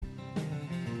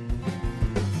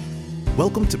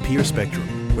Welcome to Peer Spectrum,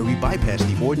 where we bypass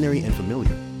the ordinary and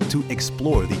familiar to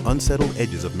explore the unsettled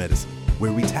edges of medicine,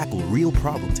 where we tackle real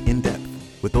problems in depth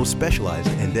with those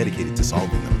specialized and dedicated to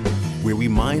solving them, where we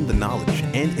mine the knowledge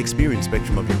and experience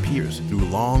spectrum of your peers through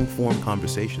long-form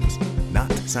conversations,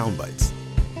 not sound bites.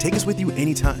 Take us with you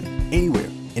anytime, anywhere,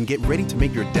 and get ready to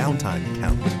make your downtime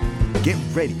count. Get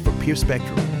ready for Peer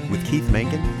Spectrum with Keith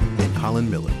Mencken and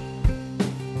Colin Miller.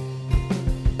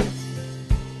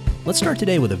 Let's start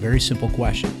today with a very simple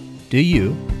question. Do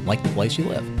you like the place you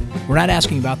live? We're not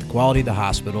asking about the quality of the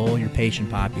hospital, your patient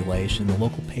population, the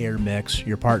local payer mix,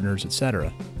 your partners,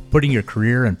 etc. Putting your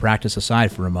career and practice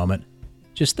aside for a moment,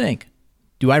 just think,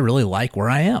 do I really like where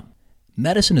I am?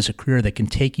 Medicine is a career that can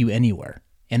take you anywhere,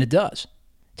 and it does.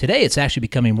 Today, it's actually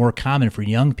becoming more common for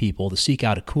young people to seek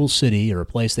out a cool city or a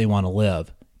place they want to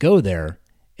live, go there,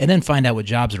 and then find out what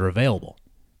jobs are available.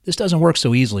 This doesn't work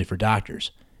so easily for doctors.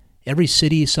 Every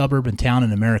city, suburb, and town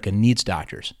in America needs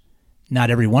doctors.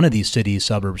 Not every one of these cities,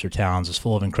 suburbs, or towns is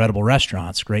full of incredible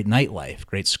restaurants, great nightlife,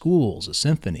 great schools, a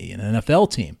symphony, and an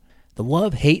NFL team. The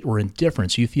love, hate, or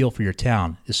indifference you feel for your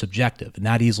town is subjective and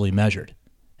not easily measured.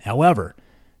 However,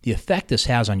 the effect this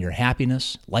has on your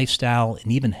happiness, lifestyle,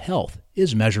 and even health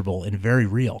is measurable and very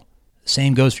real. The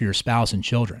same goes for your spouse and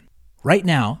children. Right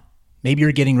now, maybe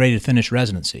you're getting ready to finish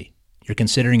residency. You're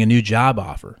considering a new job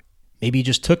offer. Maybe you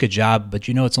just took a job, but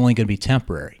you know it's only going to be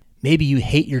temporary. Maybe you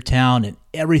hate your town and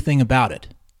everything about it.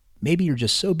 Maybe you're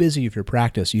just so busy with your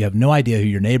practice you have no idea who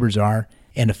your neighbors are,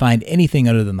 and to find anything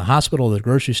other than the hospital or the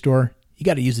grocery store, you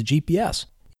got to use the GPS.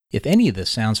 If any of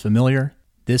this sounds familiar,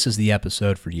 this is the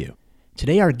episode for you.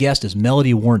 Today our guest is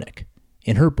Melody Warnick.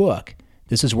 In her book,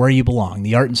 This Is Where You Belong,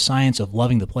 The Art and Science of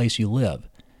Loving the Place You Live,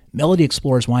 Melody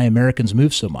explores why Americans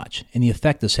move so much and the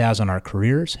effect this has on our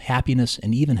careers, happiness,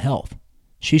 and even health.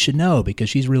 She should know because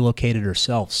she's relocated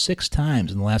herself 6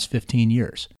 times in the last 15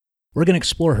 years. We're going to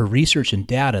explore her research and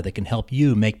data that can help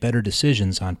you make better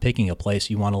decisions on picking a place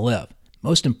you want to live.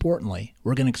 Most importantly,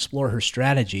 we're going to explore her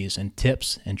strategies and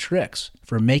tips and tricks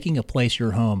for making a place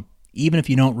your home, even if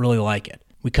you don't really like it.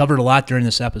 We covered a lot during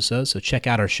this episode, so check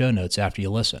out our show notes after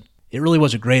you listen. It really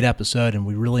was a great episode, and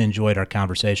we really enjoyed our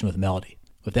conversation with Melody.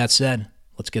 With that said,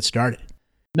 let's get started.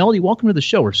 Melody, welcome to the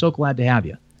show. We're so glad to have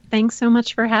you. Thanks so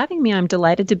much for having me. I'm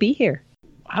delighted to be here.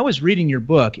 I was reading your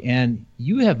book, and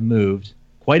you have moved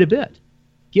quite a bit.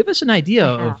 Give us an idea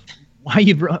of why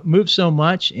you've moved so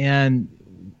much and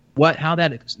how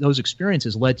those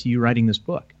experiences led to you writing this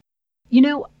book. You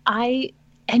know, I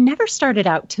never started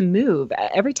out to move.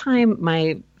 Every time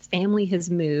my family has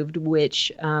moved,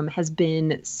 which has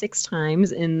been 6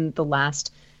 times in the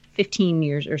last 15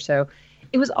 years or so,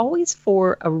 it was always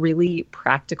for a really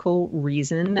practical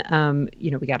reason.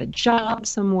 We got a job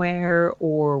somewhere,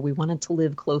 or we wanted to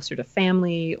live closer to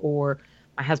family, or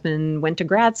my husband went to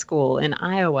grad school in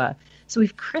Iowa. So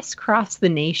we've crisscrossed the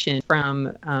nation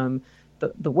from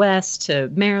the West to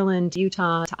Maryland,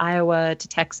 Utah, to Iowa, to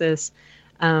Texas.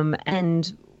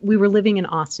 And we were living in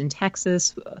Austin,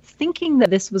 Texas, thinking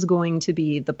that this was going to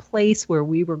be the place where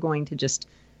we were going to just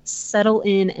settle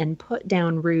in and put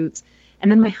down roots. And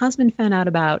then my husband found out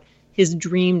about his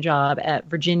dream job at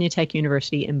Virginia Tech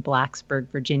University in Blacksburg,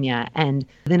 Virginia. And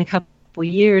within a couple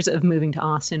years of moving to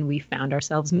Austin, we found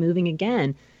ourselves moving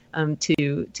again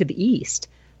to the east.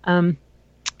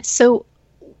 So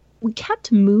we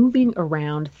kept moving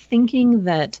around thinking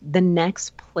that the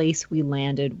next place we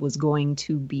landed was going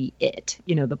to be it.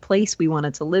 The place we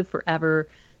wanted to live forever,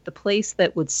 the place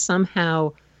that would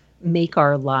somehow make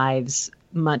our lives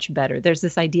much better. There's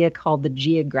this idea called the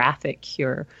geographic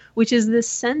cure, which is this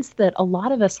sense that a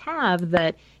lot of us have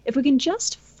that if we can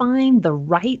just find the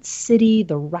right city,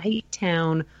 the right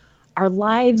town, our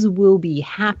lives will be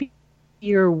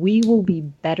happier, we will be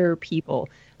better people.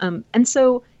 And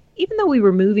so even though we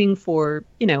were moving for,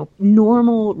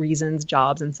 normal reasons,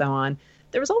 jobs and so on,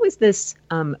 there was always this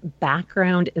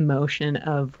background emotion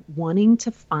of wanting to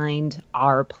find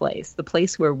our place, the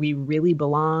place where we really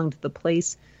belonged, the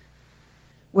place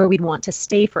where we'd want to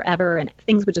stay forever and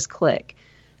things would just click.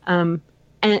 And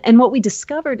what we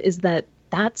discovered is that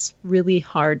that's really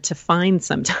hard to find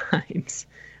sometimes,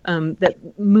 that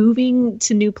moving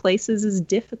to new places is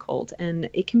difficult and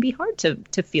it can be hard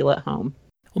to feel at home.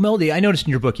 Well, Melody, I noticed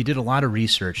in your book you did a lot of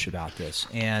research about this,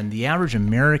 and the average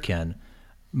American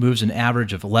moves an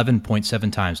average of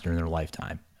 11.7 times during their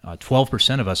lifetime.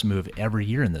 12% of us move every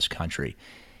year in this country.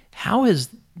 How has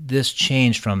this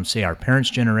changed from, say, our parents'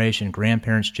 generation,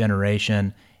 grandparents'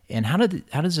 generation, and how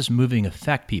does this moving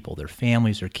affect people, their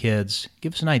families, their kids?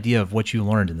 Give us an idea of what you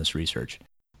learned in this research.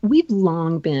 We've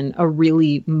long been a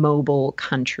really mobile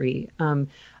country.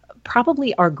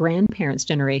 probably our grandparents'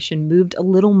 generation moved a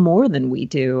little more than we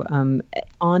do.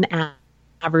 On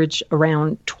average,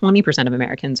 around 20% of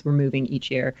Americans were moving each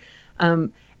year.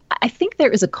 I think there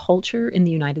is a culture in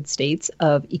the United States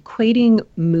of equating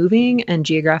moving and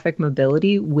geographic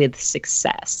mobility with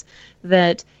success.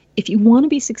 That if you want to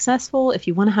be successful, if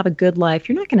you want to have a good life,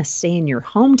 you're not going to stay in your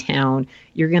hometown.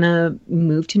 You're going to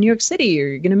move to New York City, or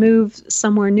you're going to move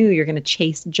somewhere new. You're going to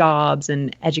chase jobs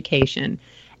and education.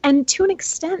 And to an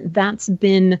extent, that's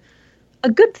been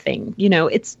a good thing. You know,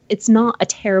 it's not a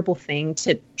terrible thing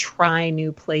to try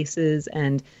new places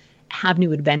and have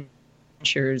new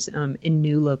adventures in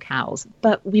new locales.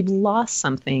 But we've lost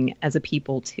something as a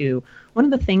people too. One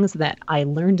of the things that I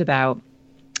learned about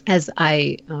as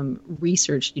I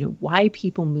researched, you know, why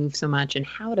people move so much and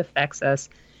how it affects us,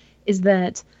 is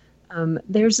that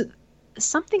there's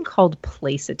something called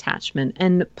place attachment.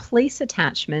 And place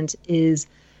attachment is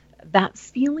that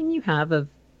feeling you have of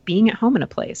being at home in a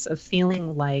place, of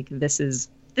feeling like this is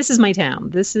my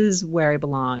town, this is where I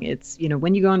belong. It's, you know,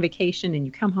 when you go on vacation and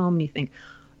you come home and you think,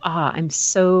 I'm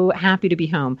so happy to be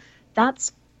home.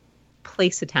 That's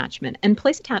place attachment. And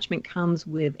place attachment comes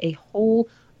with a whole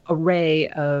array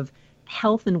of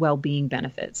health and well-being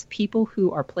benefits. People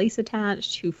who are place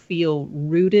attached, who feel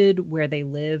rooted where they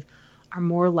live, are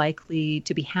more likely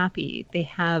to be happy. They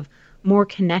have more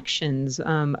connections,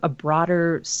 a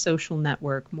broader social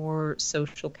network, more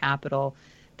social capital.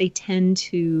 They tend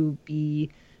to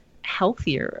be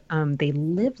healthier. They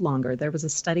live longer. There was a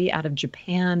study out of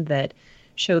Japan that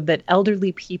showed that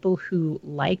elderly people who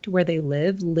liked where they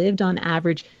lived on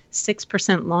average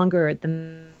 6% longer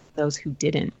than those who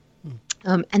didn't.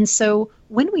 And so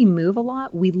when we move a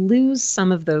lot, we lose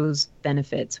some of those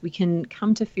benefits. We can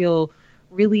come to feel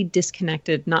really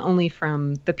disconnected, not only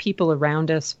from the people around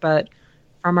us, but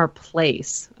from our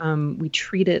place. We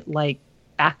treat it like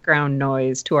background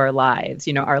noise to our lives.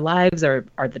 You know, our lives are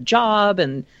the job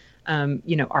and,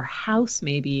 you know, our house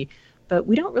maybe, but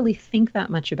we don't really think that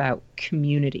much about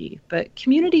community. But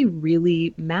community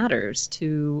really matters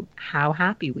to how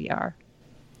happy we are.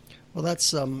 Well,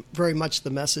 that's very much the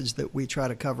message that we try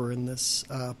to cover in this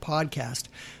podcast.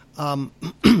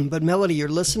 But Melody, you're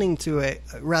listening to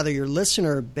your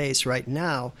listener base right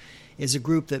now is a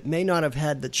group that may not have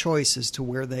had the choice as to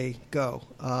where they go.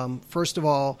 First of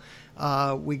all,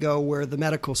 we go where the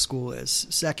medical school is.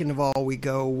 Second of all, we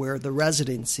go where the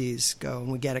residencies go,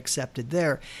 and we get accepted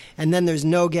there. And then there's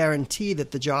no guarantee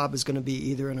that the job is going to be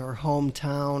either in our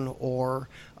hometown or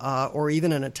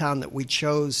even in a town that we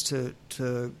chose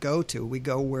to go to. We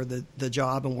go where the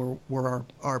job and where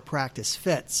our practice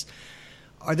fits.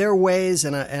 Are there ways,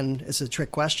 and it's a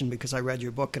trick question because I read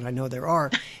your book and I know there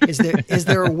are, is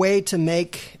there a way to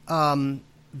make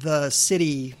the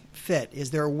city fit? Is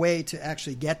there a way to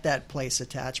actually get that place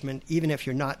attachment, even if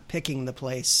you're not picking the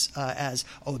place as,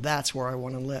 that's where I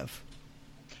want to live?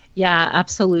 Yeah,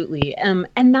 absolutely. And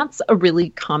that's a really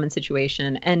common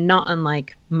situation, and not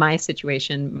unlike my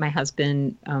situation. My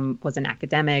husband was an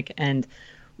academic, and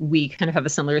we kind of have a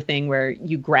similar thing where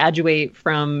you graduate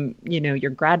from, you know, your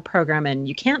grad program and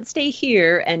you can't stay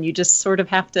here, and you just sort of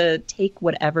have to take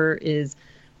whatever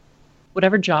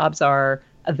jobs are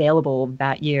available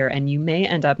that year, and you may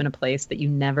end up in a place that you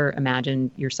never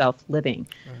imagined yourself living.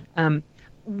 Right.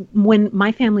 When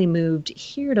my family moved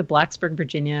here to Blacksburg,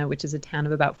 Virginia, which is a town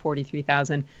of about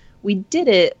 43,000, we did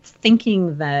it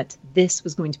thinking that this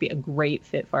was going to be a great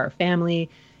fit for our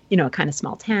family. You know, a kind of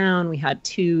small town. We had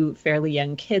 2 fairly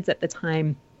young kids at the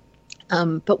time.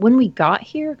 But when we got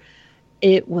here,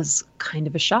 it was kind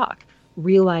of a shock,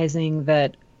 realizing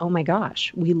that, oh my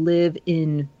gosh, we live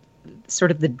in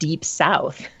sort of the deep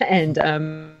South. And,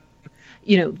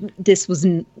 you know, this was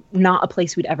not a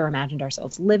place we'd ever imagined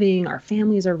ourselves living. Our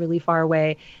families are really far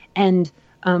away. And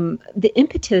the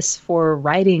impetus for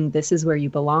writing This Is Where You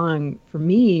Belong for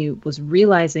me was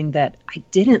realizing that I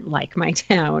didn't like my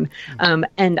town.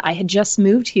 And I had just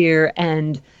moved here,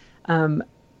 and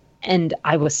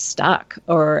I was stuck,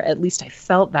 or at least I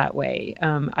felt that way.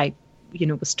 I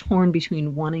was torn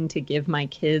between wanting to give my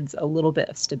kids a little bit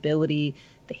of stability.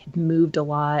 They had moved a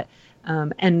lot,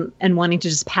 and wanting to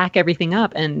just pack everything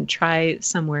up and try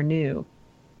somewhere new.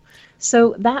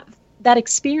 So that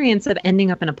experience of ending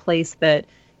up in a place that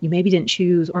you maybe didn't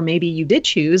choose, or maybe you did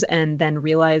choose and then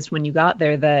realized when you got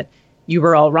there that you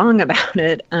were all wrong about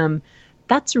it,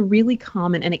 that's really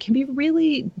common, and it can be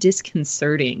really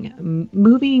disconcerting.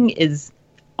 Moving is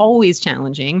always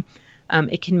challenging.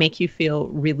 It can make you feel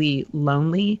really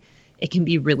lonely. It can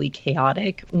be really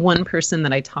chaotic. One person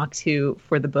that I talked to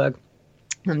for the book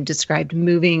described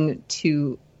moving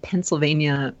to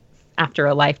Pennsylvania after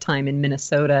a lifetime in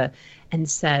Minnesota and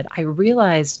said, I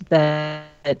realized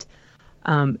that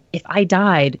if I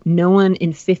died, no one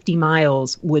in 50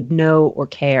 miles would know or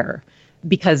care,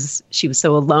 because she was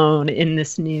so alone in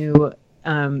this new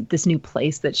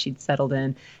place that she'd settled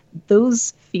in.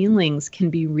 Those feelings can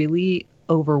be really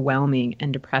overwhelming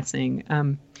and depressing.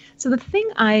 So the thing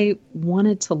I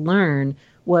wanted to learn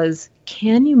was,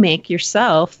 can you make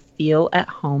yourself feel at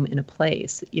home in a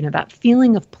place? That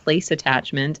feeling of place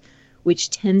attachment, which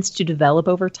tends to develop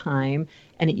over time,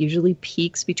 and it usually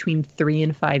peaks between 3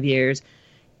 and 5 years.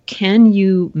 Can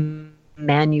you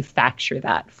manufacture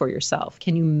that for yourself?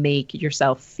 Can you make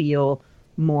yourself feel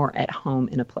more at home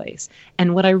in a place?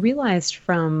 And what I realized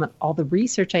from all the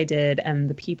research I did and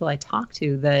the people I talked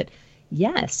to, that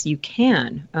yes, you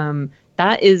can.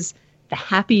 That is the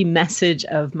happy message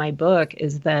of my book,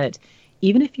 is that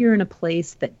even if you're in a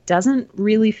place that doesn't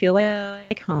really feel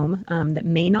like home, that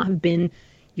may not have been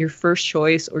your first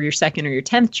choice or your second or your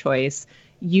 10th choice,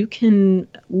 you can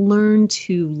learn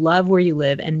to love where you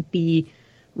live and be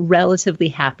relatively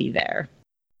happy there.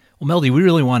 Well, Melody, we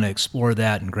really want to explore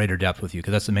that in greater depth with you,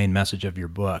 because that's the main message of your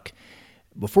book.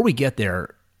 Before we get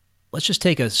there, let's just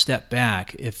take a step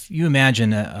back. If you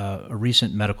imagine a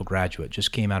recent medical graduate,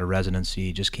 just came out of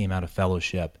residency, just came out of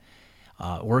fellowship,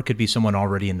 or it could be someone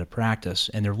already into practice,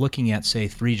 and they're looking at, say,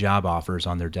 3 job offers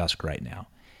on their desk right now.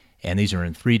 And these are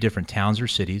in 3 different towns or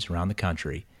cities around the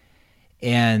country.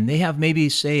 And they have maybe,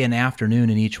 say, an afternoon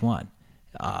in each one.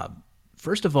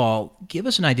 First of all, give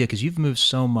us an idea, because you've moved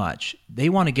so much. They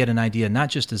want to get an idea, not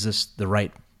just is this the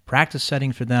right practice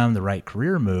setting for them, the right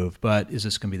career move, but is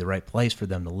this going to be the right place for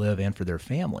them to live and for their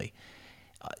family?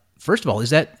 First of all, is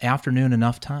that afternoon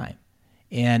enough time?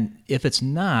 And if it's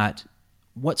not,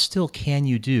 what still can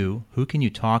you do? Who can you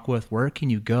talk with? Where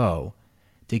can you go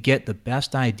to get the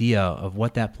best idea of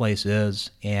what that place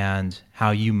is and how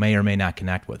you may or may not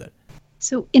connect with it?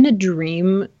 So in a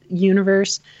dream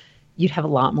universe, you'd have a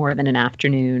lot more than an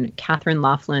afternoon. Catherine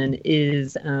Laughlin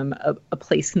is a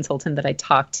place consultant that I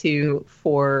talked to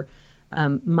for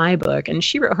my book, and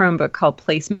she wrote her own book called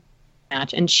Place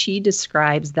Match, and she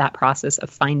describes that process of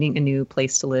finding a new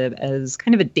place to live as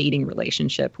kind of a dating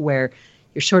relationship where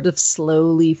you're sort of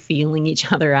slowly feeling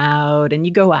each other out, and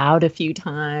you go out a few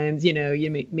times,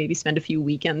 you maybe spend a few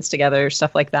weekends together,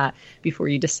 stuff like that, before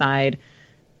you decide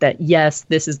that, yes,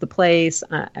 this is the place,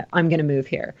 I'm going to move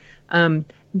here.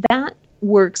 That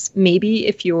works maybe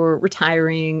if you're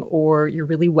retiring or you're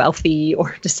really wealthy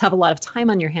or just have a lot of time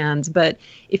on your hands. But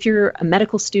if you're a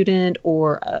medical student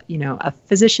or a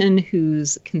physician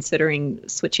who's considering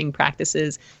switching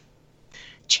practices,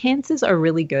 chances are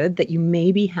really good that you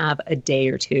maybe have a day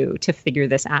or two to figure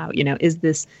this out. Is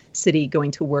this city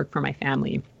going to work for my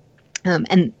family?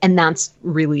 And that's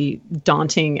really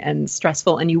daunting and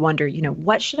stressful. And you wonder,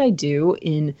 what should I do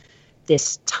in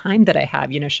this time that I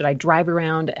have? Should I drive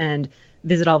around and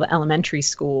visit all the elementary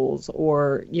schools,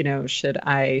 or, should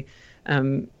I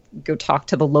go talk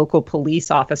to the local police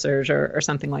officers or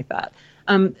something like that?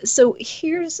 So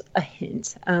here's a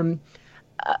hint.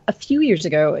 A few years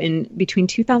ago, in between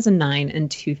 2009 and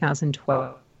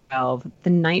 2012, the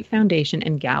Knight Foundation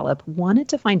and Gallup wanted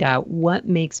to find out what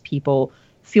makes people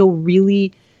feel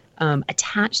really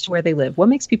attached to where they live, what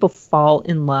makes people fall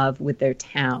in love with their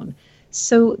town.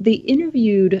 So they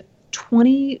interviewed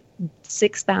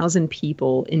 26,000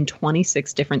 people in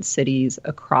 26 different cities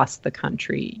across the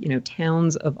country,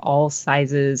 towns of all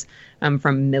sizes,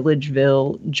 from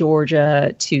Milledgeville,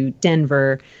 Georgia, to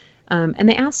Denver. And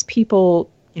they asked people,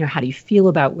 how do you feel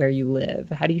about where you live?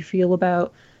 How do you feel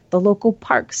about the local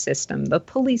park system, the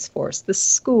police force, the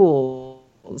schools,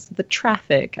 the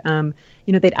traffic?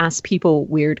 They'd ask people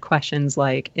weird questions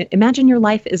like, imagine your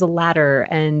life is a ladder,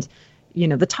 and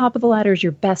the top of the ladder is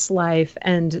your best life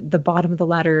and the bottom of the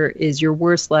ladder is your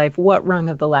worst life. What rung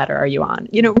of the ladder are you on?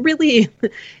 Really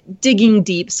digging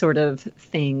deep sort of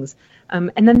things.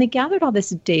 And then they gathered all this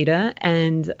data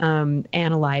and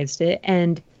analyzed it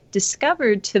and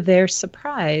discovered, to their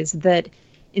surprise, that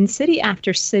in city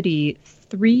after city,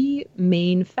 3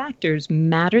 main factors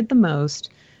mattered the most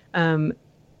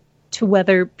to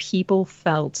whether people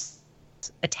felt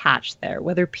attached there,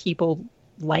 whether people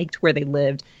liked where they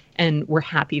lived and were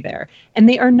happy there. And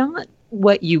they are not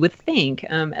what you would think,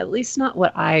 at least not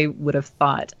what I would have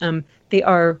thought. They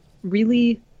are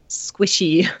really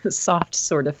squishy, soft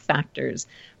sort of factors.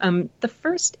 The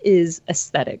first is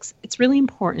aesthetics. It's really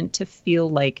important to feel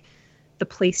like the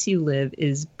place you live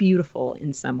is beautiful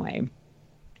in some way.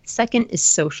 Second is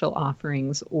social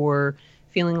offerings, or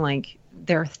feeling like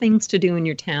there are things to do in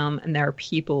your town and there are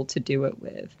people to do it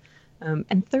with.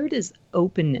 And third is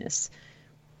openness.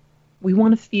 We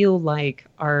want to feel like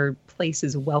our place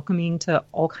is welcoming to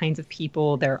all kinds of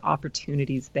people. There are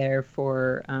opportunities there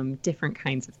for different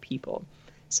kinds of people.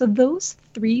 So those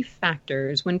three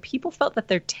factors, when people felt that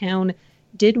their town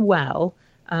did well,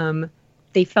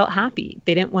 they felt happy.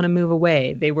 They didn't want to move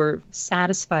away. They were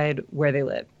satisfied where they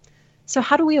live. So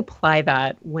how do we apply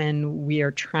that when we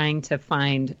are trying to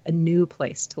find a new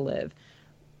place to live?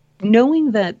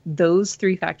 Knowing that those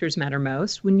three factors matter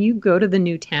most, when you go to the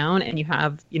new town and you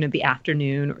have, the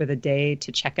afternoon or the day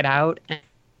to check it out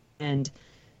and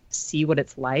see what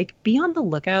it's like, be on the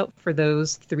lookout for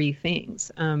those three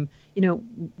things.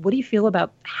 What do you feel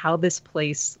about how this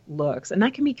place looks? And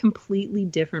that can be completely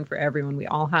different for everyone. We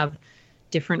all have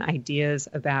different ideas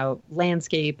about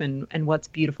landscape and what's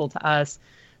beautiful to us.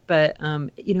 But,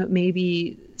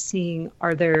 maybe seeing,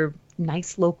 are there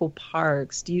nice local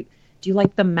parks? Do you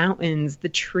like the mountains, the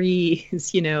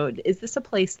trees? Is this a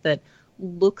place that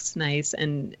looks nice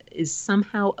and is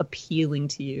somehow appealing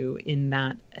to you in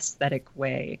that aesthetic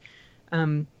way?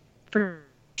 For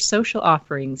social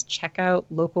offerings, check out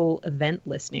local event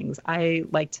listings. I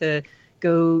like to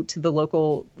go to the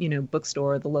local,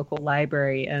 bookstore, the local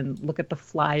library, and look at the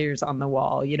flyers on the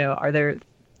wall. Are there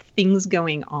things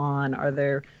going on? Are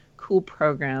there cool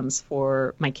programs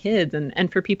for my kids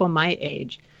and for people my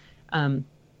age?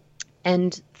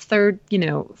 And third,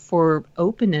 for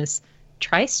openness,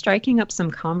 try striking up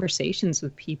some conversations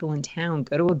with people in town.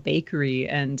 Go to a bakery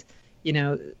and,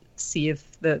 see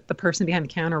if the person behind the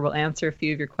counter will answer a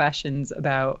few of your questions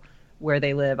about where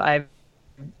they live.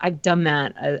 I've done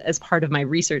that as part of my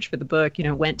research for the book,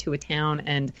 went to a town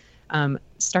and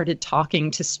started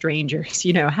talking to strangers.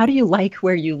 How do you like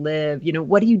where you live?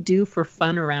 What do you do for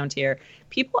fun around here?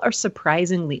 People are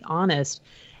surprisingly honest.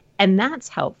 And that's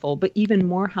helpful, but even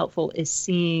more helpful is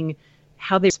seeing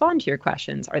how they respond to your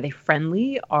questions. Are they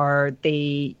friendly? Are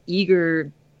they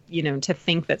eager, to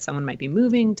think that someone might be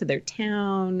moving to their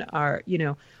town? Are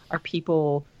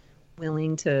people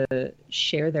willing to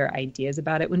share their ideas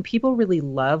about it? When people really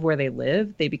love where they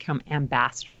live, they become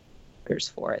ambassadors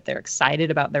for it. They're excited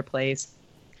about their place,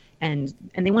 and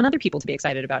they want other people to be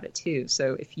excited about it too.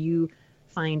 So if you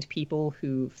find people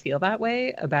who feel that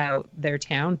way about their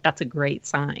town, that's a great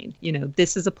sign.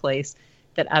 This is a place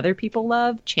that other people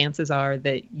love. Chances are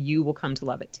that you will come to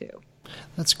love it too.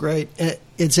 That's great.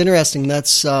 It's interesting.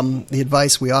 That's the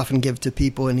advice we often give to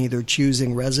people in either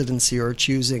choosing residency or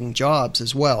choosing jobs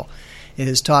as well,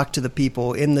 is talk to the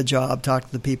people in the job, talk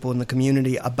to the people in the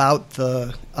community about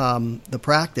the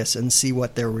practice and see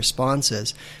what their response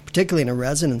is. Particularly in a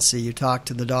residency, you talk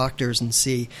to the doctors and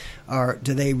see,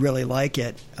 do they really like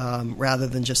it, rather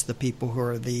than just the people who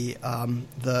are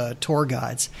the tour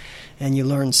guides, and you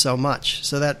learn so much.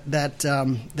 So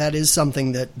that is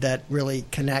something that really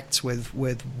connects with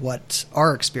what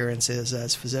our experience is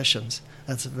as physicians.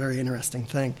 That's a very interesting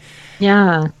thing.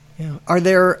 Yeah. Yeah. Are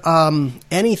there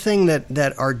anything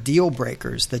that are deal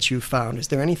breakers that you found? Is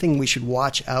there anything we should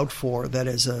watch out for that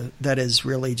is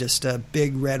really just a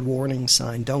big red warning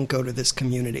sign? Don't go to this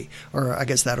community. Or I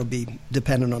guess that'll be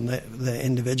dependent on the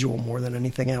individual more than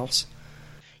anything else.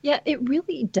 Yeah, it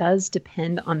really does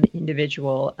depend on the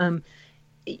individual. An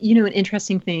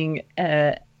interesting thing,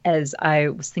 as I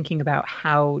was thinking about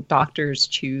how doctors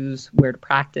choose where to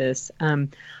practice,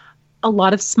 a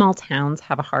lot of small towns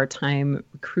have a hard time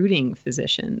recruiting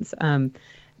physicians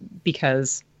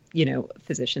because,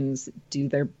 physicians do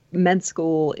their med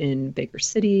school in bigger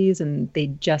cities and they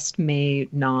just may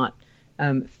not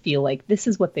feel like this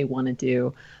is what they want to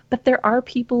do. But there are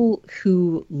people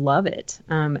who love it,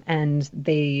 and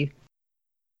they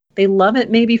love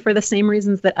it maybe for the same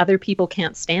reasons that other people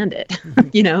can't stand it.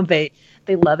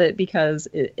 They love it because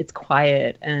it's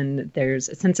quiet and there's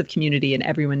a sense of community and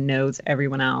everyone knows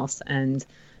everyone else. And,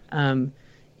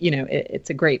 it's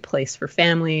a great place for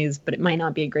families, but it might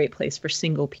not be a great place for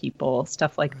single people,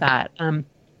 stuff like that.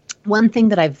 One thing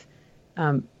that I've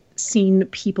seen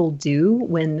people do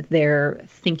when they're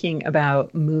thinking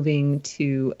about moving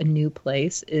to a new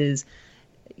place is,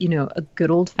 a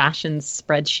good old-fashioned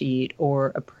spreadsheet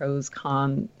or a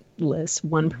pros-con list.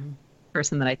 One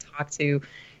person that I talked to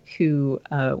who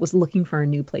was looking for a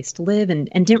new place to live and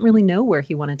didn't really know where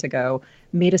he wanted to go,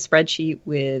 made a spreadsheet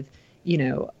with,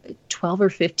 12 or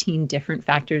 15 different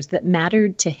factors that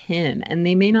mattered to him. And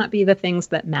they may not be the things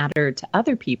that mattered to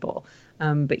other people,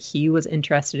 but he was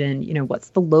interested in, what's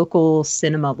the local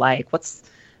cinema like? What's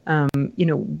the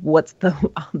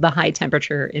high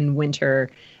temperature in winter?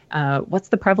 What's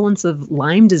the prevalence of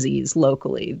Lyme disease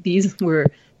locally? These were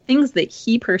things that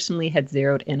he personally had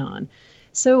zeroed in on.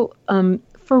 So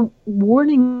for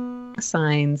warning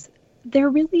signs,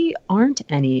 there really aren't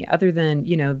any other than,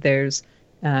 there's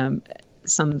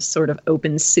some sort of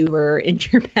open sewer in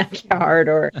your backyard,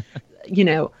 or,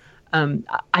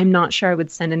 I'm not sure I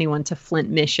would send anyone to Flint,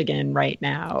 Michigan right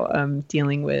now,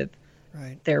 dealing with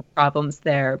their problems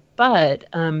there. But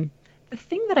the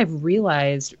thing that I've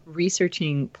realized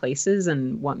researching places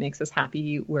and what makes us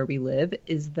happy where we live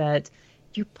is that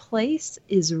your place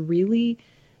is really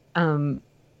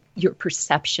your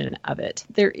perception of it.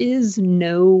 There is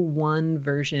no one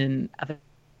version of a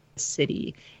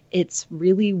city. It's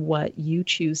really what you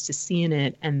choose to see in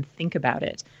it and think about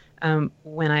it.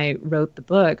 When I wrote the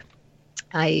book,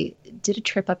 I did a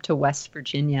trip up to West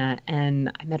Virginia,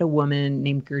 and I met a woman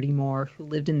named Gertie Moore who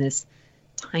lived in this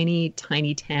tiny,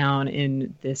 tiny town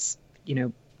in this,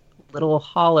 little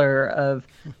holler of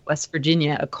West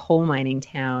Virginia, a coal mining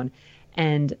town.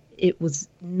 And it was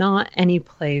not any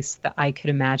place that I could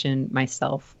imagine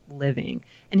myself living.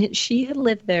 And she had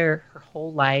lived there her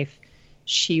whole life.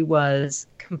 She was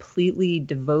completely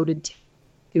devoted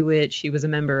to it. She was a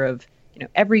member of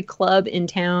every club in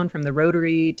town, from the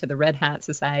Rotary to the Red Hat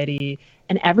Society,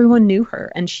 and everyone knew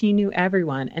her, and she knew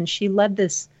everyone. And she led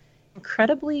this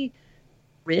incredibly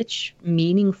rich,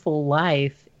 meaningful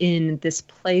life in this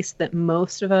place that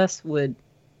most of us would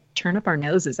turn up our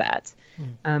noses at.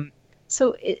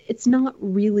 So it's not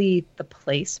really the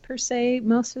place per se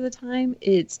most of the time.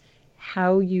 It's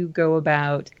how you go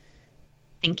about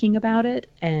thinking about it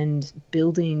and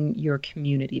building your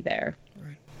community there.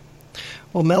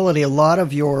 Well, Melody, a lot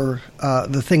of your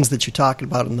the things that you're talking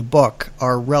about in the book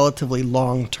are relatively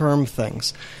long-term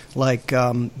things, like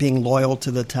being loyal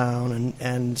to the town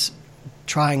and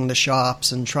trying the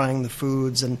shops and trying the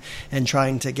foods and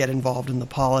trying to get involved in the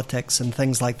politics and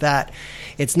things like that.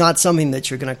 It's not something that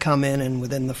you're going to come in and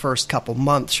within the first couple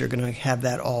months you're going to have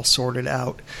that all sorted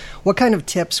out. What kind of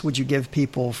tips would you give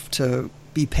people to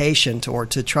be patient or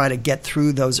to try to get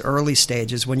through those early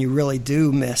stages when you really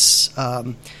do miss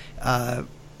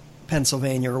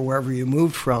Pennsylvania or wherever you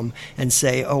moved from and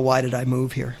say, oh, why did I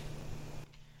move here?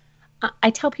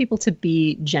 I tell people to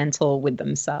be gentle with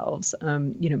themselves.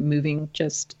 Moving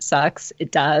just sucks.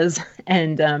 It does.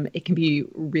 And it can be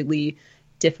really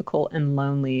difficult and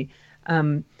lonely.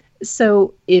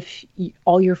 So if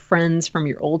all your friends from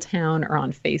your old town are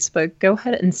on Facebook, go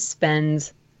ahead and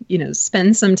spend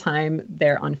some time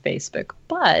there on Facebook.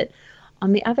 But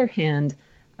on the other hand,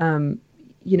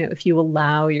 if you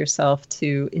allow yourself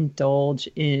to indulge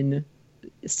in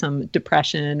some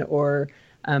depression or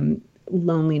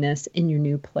loneliness in your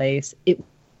new place, it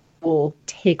will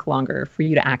take longer for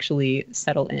you to actually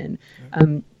settle in.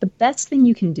 The best thing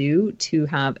you can do to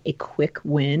have a quick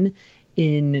win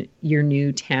in your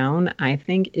new town, I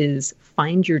think, is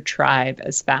find your tribe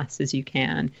as fast as you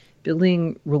can.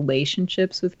 Building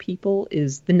relationships with people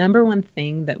is the number one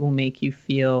thing that will make you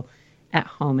feel at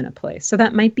home in a place. So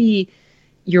that might be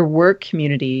your work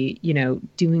community,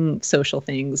 doing social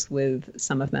things with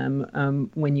some of them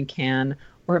when you can,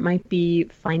 or it might be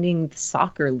finding the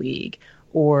soccer league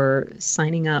or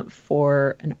signing up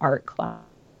for an art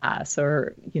class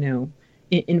or,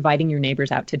 inviting your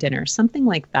neighbors out to dinner, something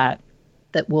like that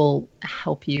will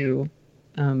help you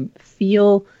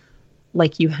feel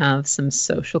like you have some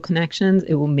social connections.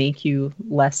 It will make you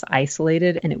less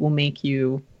isolated and it will make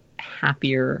you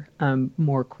happier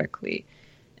more quickly.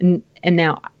 And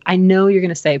now I know you're going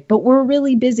to say, but we're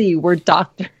really busy. We're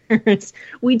doctors.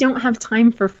 We don't have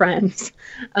time for friends.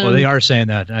 Well, they are saying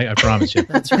that. I promise you.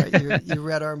 That's right. You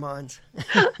read our minds.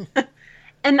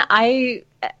 And I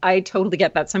totally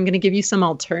get that. So I'm going to give you some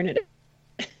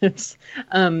alternatives.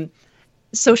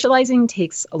 Socializing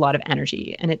takes a lot of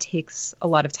energy and it takes a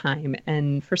lot of time.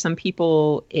 And for some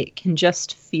people, it can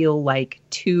just feel like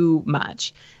too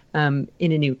much in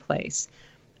a new place.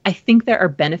 I think there are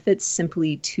benefits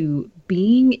simply to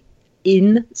being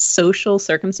in social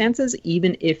circumstances,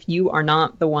 even if you are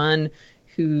not the one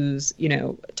who's,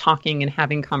 talking and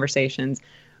having conversations,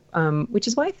 which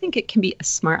is why I think it can be a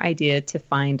smart idea to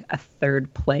find a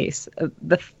third place.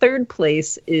 The third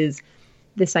place is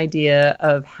this idea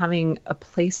of having a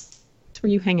place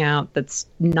where you hang out that's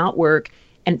not work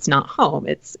and it's not home.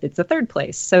 It's a third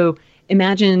place. So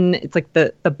imagine it's like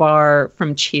the bar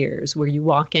from Cheers where you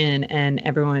walk in and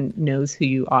everyone knows who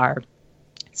you are.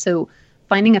 So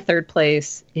finding a third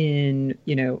place in,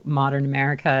 modern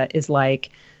America is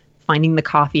like finding the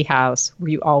coffee house where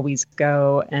you always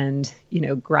go and,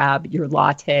 grab your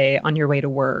latte on your way to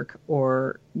work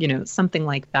or, something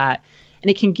like that. And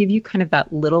it can give you kind of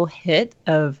that little hit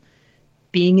of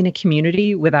being in a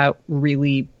community without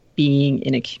really being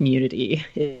in a community,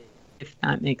 if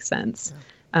that makes sense.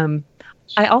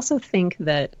 I also think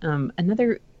that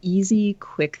another easy,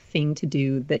 quick thing to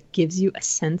do that gives you a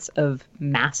sense of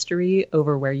mastery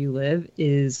over where you live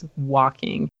is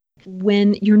walking.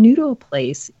 When you're new to a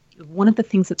place, one of the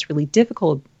things that's really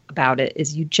difficult about it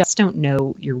is you just don't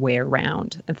know your way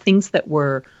around. And things that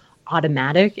were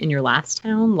automatic in your last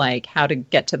town, like how to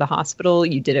get to the hospital,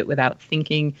 you did it without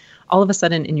thinking, all of a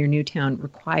sudden in your new town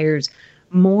requires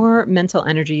more mental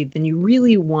energy than you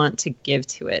really want to give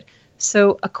to it.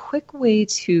 So a quick way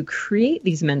to create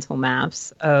these mental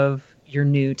maps of your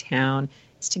new town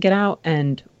is to get out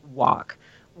and walk.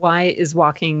 Why is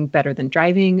walking better than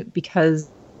driving?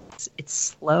 Because it's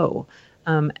slow.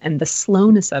 And the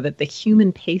slowness of it, the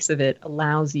human pace of it,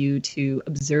 allows you to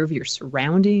observe your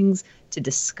surroundings, to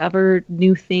discover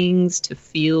new things, to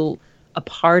feel a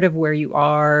part of where you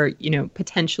are,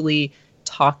 potentially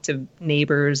talk to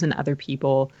neighbors and other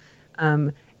people.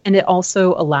 And it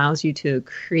also allows you to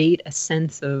create a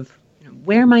sense of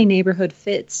where my neighborhood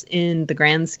fits in the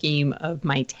grand scheme of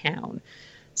my town.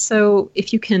 So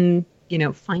if you can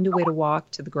find a way to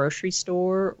walk to the grocery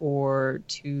store or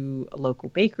to a local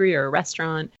bakery or a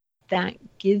restaurant, that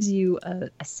gives you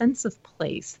a sense of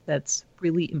place that's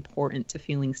really important to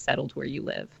feeling settled where you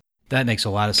live. That makes a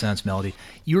lot of sense, Melody.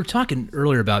 You were talking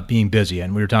earlier about being busy,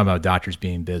 and we were talking about doctors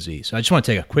being busy. So I just want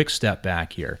to take a quick step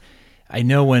back here. I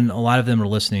know when a lot of them are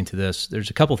listening to this, there's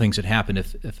a couple things that happen.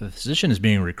 If a physician is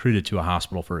being recruited to a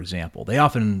hospital, for example, they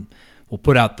often will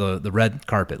put out the red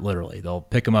carpet, literally. They'll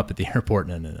pick them up at the airport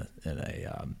in a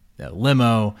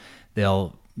limo.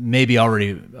 They'll maybe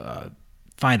already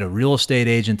find a real estate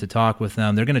agent to talk with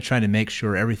them. They're going to try to make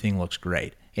sure everything looks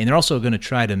great. And they're also going to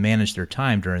try to manage their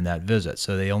time during that visit,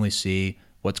 so they only see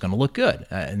what's going to look good.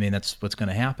 I mean, that's what's going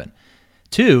to happen.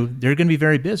 Two, they're going to be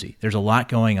very busy. There's a lot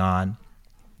going on.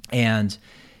 And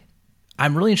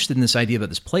I'm really interested in this idea about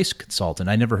this place consultant.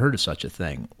 I never heard of such a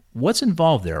thing. What's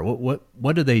involved there?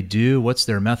 What do they do? What's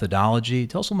their methodology?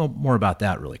 Tell us a little more about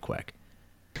that really quick.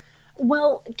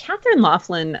 Well, Catherine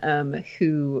Laughlin,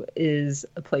 who is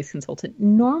a place consultant,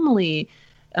 normally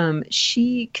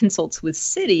she consults with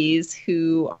cities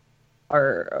who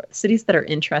are cities that are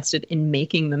interested in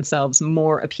making themselves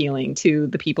more appealing to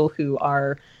the people who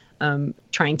are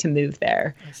trying to move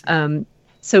there.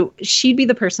 So she'd be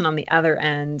the person on the other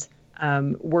end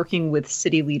working with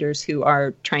city leaders who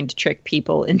are trying to trick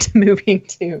people into moving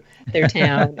to their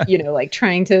town, like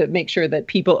trying to make sure that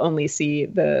people only see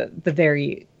the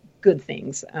very good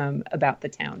things about the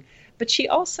town. But she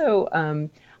also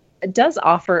does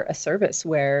offer a service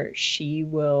where she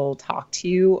will talk to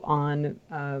you on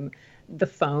the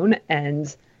phone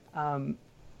and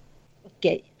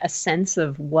get a sense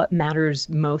of what matters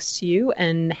most to you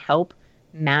and help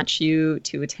match you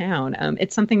to a town.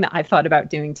 It's something that I've thought about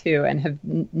doing too and have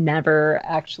never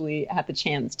actually had the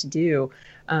chance to do,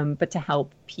 but to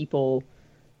help people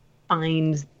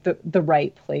find the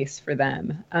right place for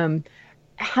them.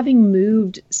 Having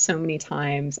moved so many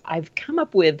times, I've come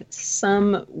up with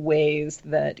some ways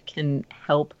that can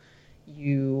help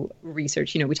you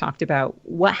research. We talked about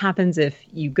what happens if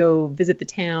you go visit the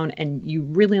town and you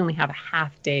really only have a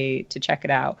half day to check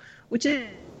it out, which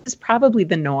is probably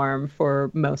the norm for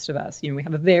most of us. We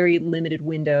have a very limited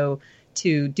window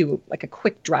to do like a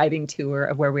quick driving tour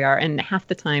of where we are. And half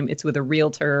the time it's with a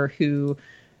realtor who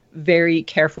very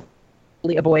carefully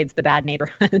avoids the bad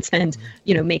neighborhoods and,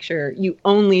 make sure you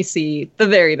only see the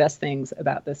very best things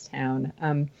about this town.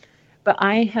 But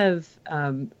I have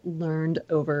learned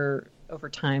over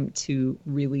time to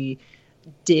really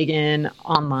dig in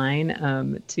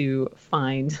online to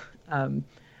find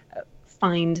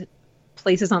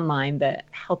places online that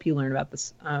help you learn about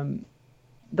this,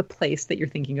 the place that you're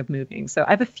thinking of moving. So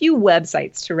I have a few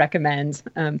websites to recommend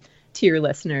to your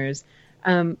listeners.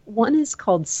 One is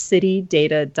called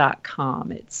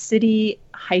citydata.com. It's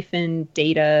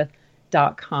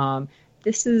city-data.com.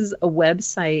 This is a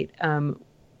website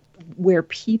where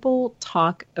people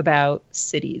talk about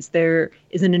cities. There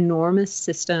is an enormous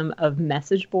system of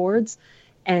message boards,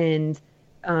 and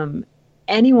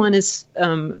anyone is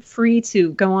free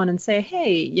to go on and say,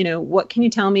 hey, what can you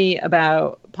tell me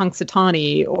about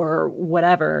Punxsutawney or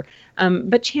whatever?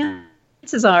 But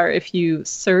chances are, if you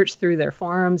search through their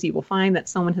forums, you will find that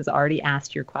someone has already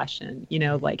asked your question,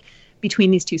 like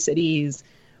between these two cities,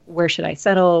 where should I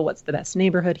settle? What's the best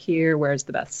neighborhood here? Where's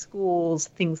the best schools?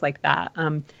 Things like that.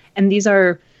 And these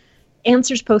are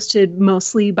answers posted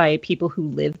mostly by people who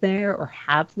live there or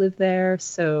have lived there.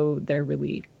 So they're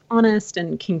really honest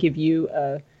and can give you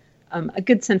a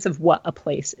good sense of what a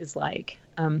place is like.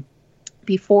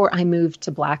 Before I moved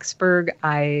to Blacksburg,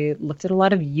 I looked at a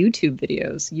lot of YouTube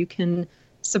videos. You can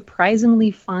surprisingly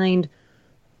find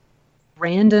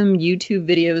random YouTube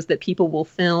videos that people will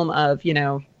film of,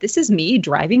 this is me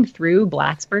driving through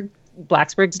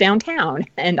Blacksburg's downtown.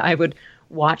 And I would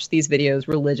watch these videos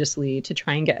religiously to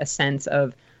try and get a sense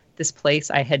of this place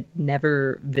I had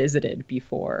never visited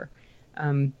before.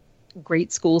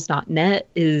 Greatschools.net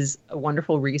is a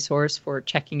wonderful resource for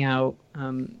checking out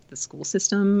the school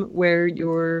system where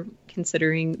you're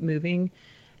considering moving.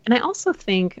 And I also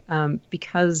think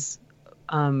because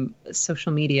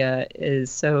social media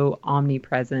is so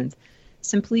omnipresent,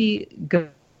 simply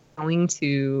going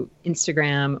to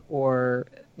Instagram or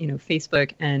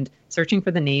Facebook and searching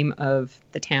for the name of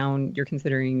the town you're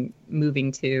considering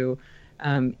moving to,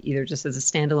 either just as a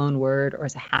standalone word or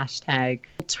as a hashtag,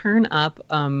 will turn up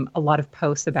a lot of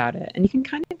posts about it. And you can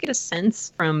kind of get a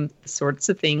sense from the sorts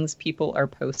of things people are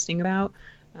posting about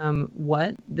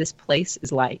what this place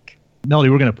is like.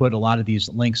 Melody, we're going to put a lot of these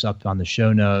links up on the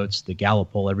show notes, the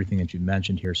Gallup poll, everything that you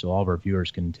mentioned here, so all of our viewers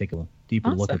can take a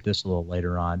deeper look at this a little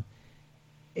later on.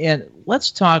 And let's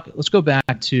go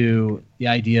back to the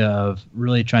idea of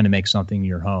really trying to make something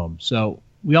your home. So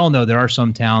we all know there are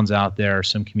some towns out there,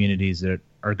 some communities that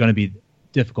are going to be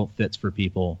difficult fits for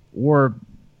people, or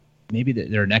maybe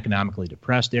they're an economically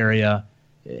depressed area.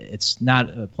 It's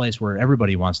not a place where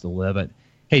everybody wants to live. I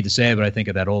hate to say it, but I think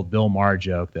of that old Bill Maher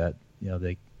joke that,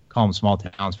 they call them small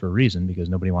towns for a reason because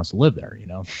nobody wants to live there,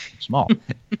 small.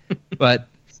 But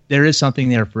there is something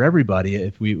there for everybody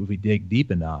if we dig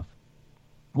deep enough.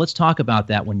 Let's talk about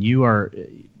that. When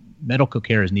medical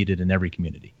care is needed in every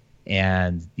community,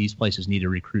 and these places need to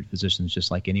recruit physicians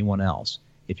just like anyone else.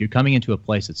 If you're coming into a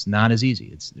place that's not as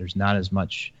easy, there's not as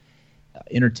much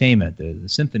entertainment, the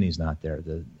symphony's not there,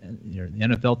 the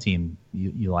NFL team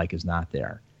you like is not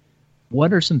there.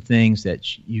 What are some things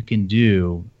that you can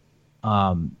do,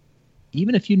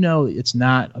 even if it's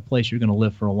not a place you're going to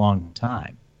live for a long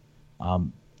time,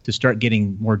 to start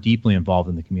getting more deeply involved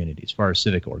in the community, as far as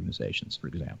civic organizations, for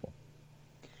example?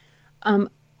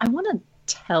 I want to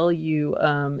tell you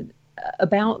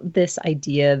about this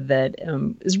idea that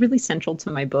is really central to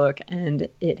my book, and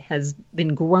it has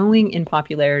been growing in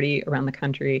popularity around the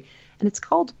country, and it's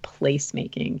called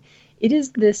placemaking. It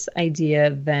is this idea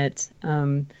that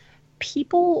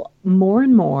people more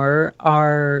and more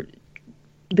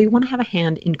they want to have a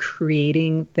hand in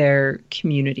creating their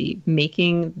community,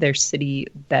 making their city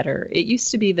better. It used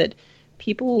to be that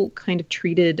people kind of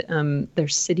treated their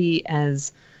city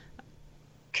as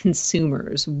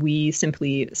consumers. We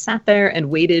simply sat there and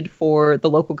waited for the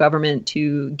local government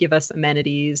to give us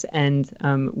amenities, and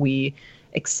we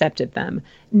accepted them.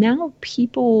 Now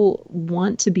people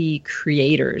want to be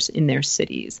creators in their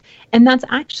cities. And that's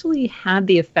actually had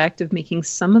the effect of making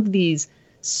some of these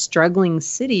struggling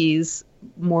cities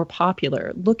more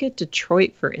popular. Look at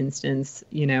Detroit, for instance,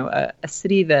 a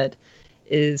city that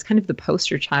is kind of the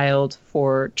poster child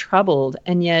for troubled,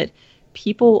 and yet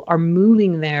people are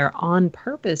moving there on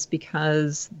purpose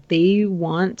because they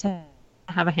want to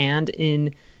have a hand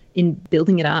in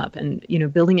building it up and,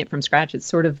 building it from scratch. It's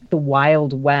sort of the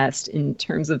Wild West in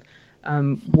terms of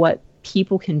what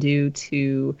people can do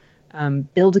to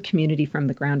build a community from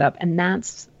the ground up. And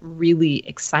that's really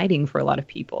exciting for a lot of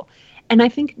people. And I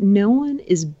think no one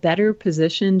is better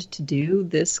positioned to do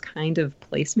this kind of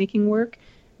placemaking work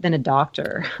than a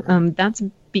doctor. That's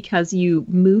because you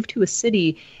move to a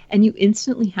city and you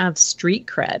instantly have street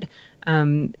cred.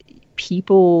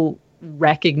 People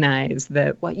recognize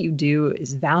that what you do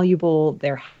is valuable.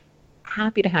 They're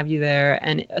happy to have you there.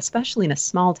 And especially in a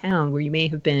small town where you may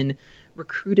have been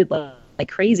recruited like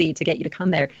crazy to get you to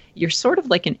come there, you're sort of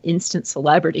like an instant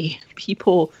celebrity.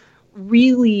 People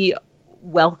really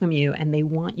welcome you and they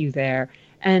want you there.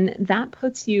 And that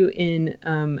puts you in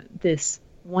this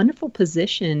wonderful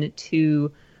position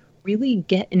to really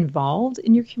get involved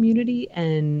in your community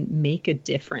and make a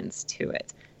difference to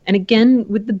it. And again,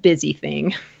 with the busy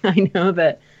thing, I know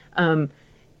that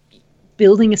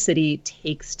building a city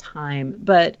takes time,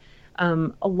 but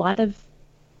a lot of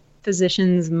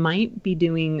physicians might be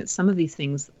doing some of these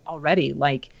things already,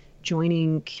 like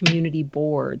joining community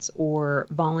boards or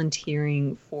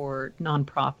volunteering for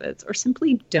nonprofits or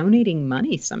simply donating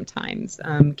money sometimes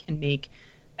can make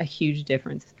a huge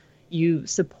difference. You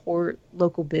support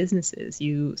local businesses,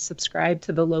 you subscribe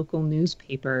to the local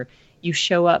newspaper, you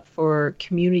show up for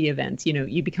community events,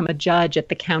 you become a judge at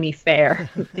the county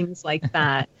fair, things like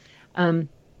that. And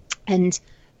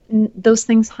those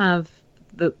things have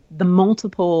the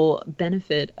multiple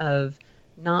benefit of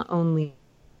not only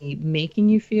making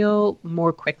you feel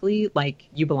more quickly like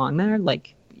you belong there,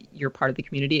 like you're part of the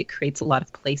community. It creates a lot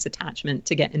of place attachment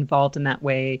to get involved in that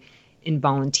way in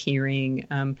volunteering.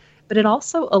 but it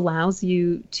also allows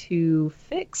you to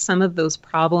fix some of those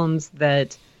problems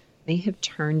that may have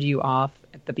turned you off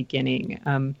at the beginning.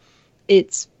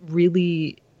 It's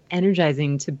really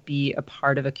energizing to be a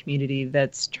part of a community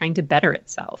that's trying to better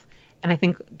itself. And I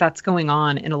think that's going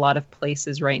on in a lot of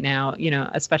places right now,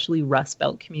 especially Rust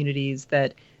Belt communities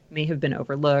that may have been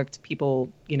overlooked. People,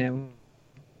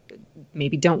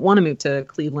 maybe don't want to move to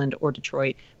Cleveland or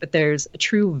Detroit, but there's a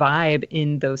true vibe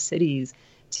in those cities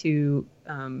to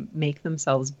make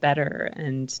themselves better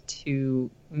and to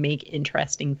make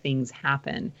interesting things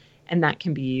happen. And that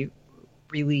can be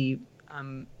really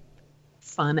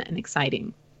fun and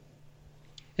exciting.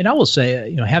 And I will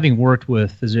say, having worked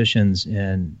with physicians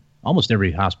in almost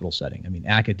every hospital setting, I mean,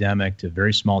 academic to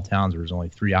very small towns where there's only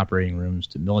 3 operating rooms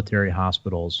to military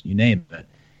hospitals, you name it.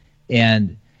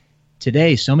 And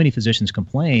today, so many physicians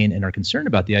complain and are concerned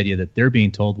about the idea that they're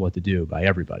being told what to do by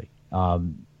everybody.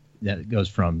 That goes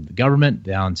from the government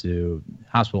down to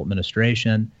hospital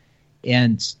administration.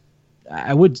 And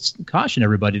I would caution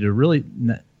everybody to really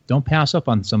don't pass up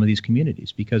on some of these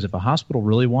communities, because if a hospital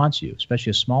really wants you,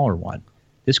 especially a smaller one,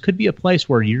 this could be a place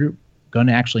where you're going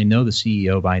to actually know the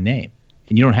CEO by name.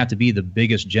 And you don't have to be the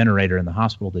biggest generator in the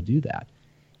hospital to do that.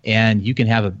 And you can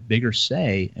have a bigger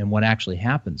say in what actually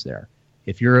happens there.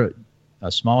 If you're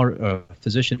a smaller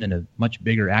physician in a much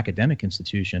bigger academic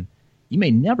institution, you may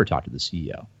never talk to the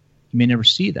CEO. You may never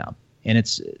see them. And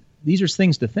these are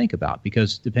things to think about,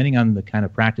 because depending on the kind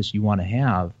of practice you want to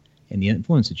have and the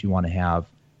influence that you want to have,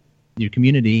 your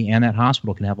community and that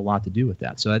hospital can have a lot to do with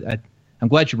that. So I'm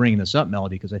glad you're bringing this up,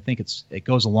 Melody, because I think it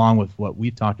goes along with what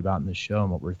we've talked about in this show and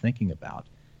what we're thinking about.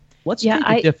 Let's make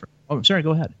it different. Oh, sorry,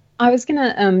 go ahead. I was going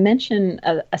to mention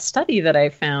a study that I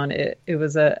found. It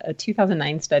was a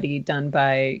 2009 study done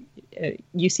by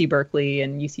UC Berkeley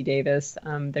and UC Davis,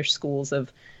 their schools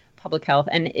of public health,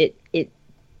 and it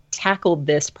tackled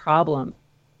this problem.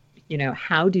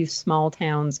 How do small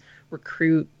towns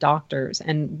recruit doctors,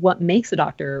 and what makes a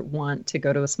doctor want to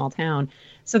go to a small town?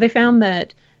 So they found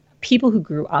that people who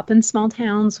grew up in small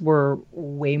towns were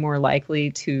way more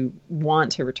likely to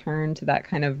want to return to that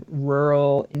kind of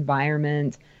rural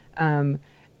environment.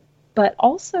 But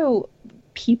also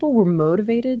people were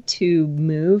motivated to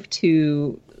move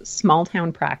to small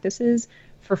town practices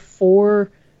for 4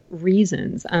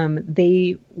 reasons.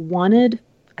 They wanted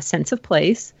a sense of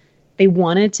place. They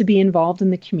wanted to be involved in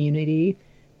the community.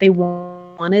 They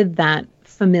wanted that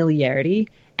familiarity.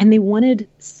 And they wanted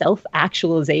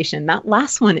self-actualization. That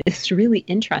last one is really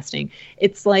interesting.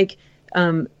 It's like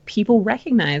people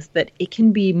recognize that it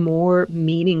can be more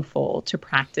meaningful to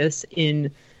practice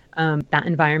in that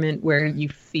environment where you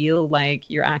feel like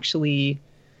you're actually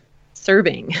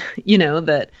serving.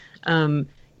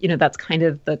 That's kind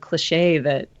of the cliche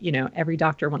that, every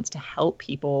doctor wants to help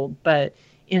people. But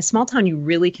in a small town, you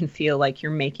really can feel like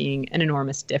you're making an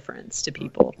enormous difference to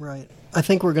people. Right. I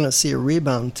think we're going to see a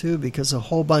rebound, too, because a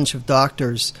whole bunch of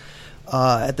doctors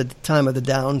at the time of the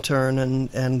downturn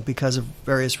and because of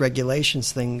various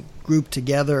regulations grouped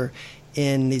together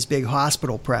in these big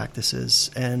hospital practices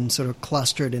and sort of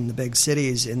clustered in the big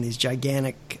cities in these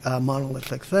gigantic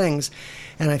monolithic things.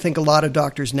 And I think a lot of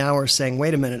doctors now are saying,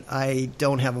 wait a minute, I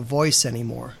don't have a voice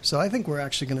anymore. So I think we're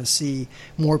actually going to see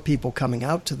more people coming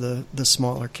out to the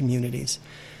smaller communities.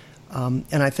 And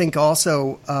I think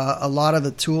also a lot of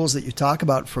the tools that you talk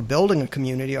about for building a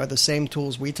community are the same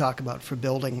tools we talk about for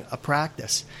building a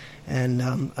practice. And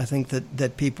I think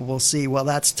that people will see, well,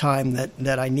 that's time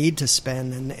that I need to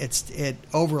spend, and it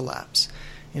overlaps.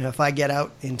 If I get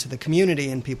out into the community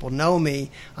and people know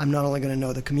me, I'm not only going to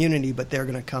know the community, but they're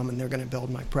going to come and they're going to build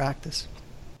my practice.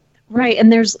 Right.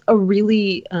 And there's a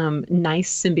really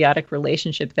nice symbiotic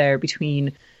relationship there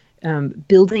between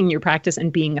building your practice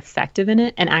and being effective in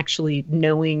it and actually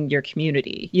knowing your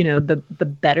community. The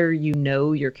better you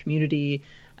know your community,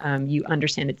 you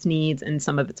understand its needs and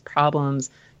some of its problems,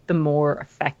 the more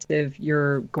effective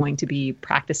you're going to be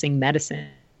practicing medicine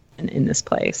in this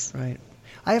place. Right.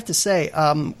 I have to say,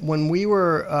 when we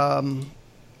were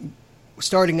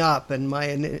starting up, and my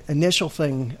initial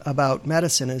thing about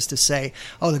medicine is to say,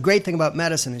 the great thing about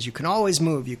medicine is you can always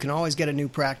move, you can always get a new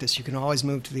practice, you can always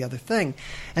move to the other thing.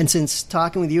 And since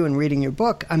talking with you and reading your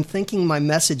book, I'm thinking my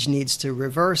message needs to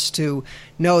reverse to,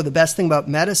 no, the best thing about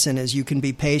medicine is you can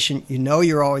be patient, you know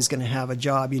you're always going to have a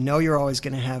job, you know you're always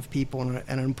going to have people and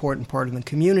an important part of the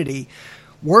community.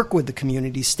 Work with the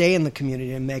community, stay in the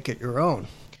community, and make it your own.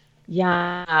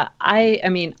 Yeah,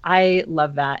 I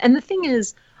love that. And the thing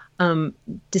is,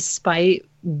 despite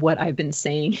what I've been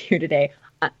saying here today,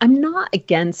 I'm not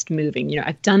against moving.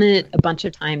 I've done it a bunch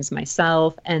of times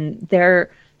myself, and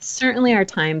there certainly are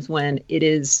times when it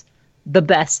is the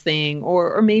best thing,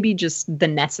 or maybe just the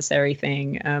necessary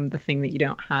thing, the thing that you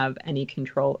don't have any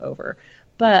control over.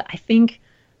 But I think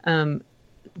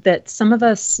that some of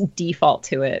us default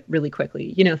to it really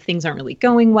quickly. Things aren't really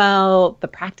going well, the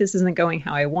practice isn't going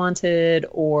how I wanted,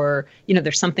 or,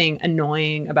 there's something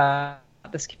annoying about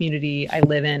this community I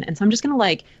live in. And so I'm just going to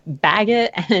like bag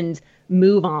it and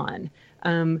move on.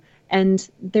 And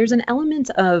there's an element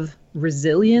of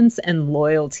resilience and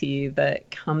loyalty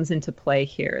that comes into play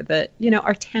here, that,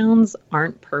 our towns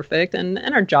aren't perfect, and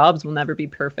our jobs will never be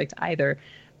perfect either.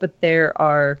 But there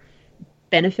are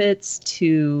benefits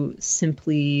to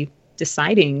simply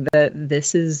deciding that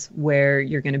this is where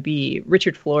you're going to be.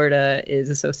 Richard Florida is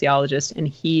a sociologist, and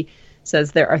he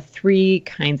says there are three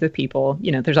kinds of people.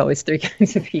 There's always three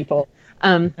kinds of people.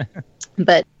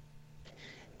 But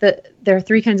there are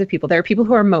three kinds of people. There are people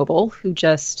who are mobile, who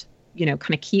just,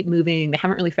 kind of keep moving. They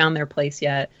haven't really found their place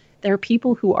yet. There are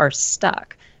people who are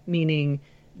stuck, meaning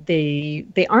they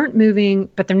aren't moving,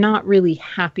 but they're not really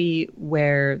happy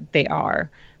where they are.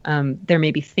 They're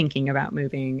maybe thinking about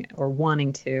moving or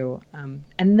wanting to.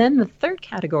 And then the third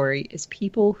category is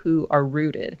people who are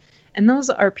rooted. And those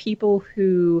are people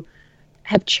who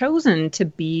have chosen to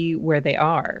be where they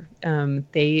are.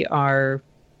 They are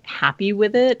happy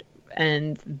with it,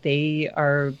 and they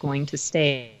are going to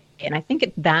stay. And I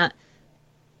think that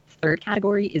third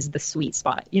category is the sweet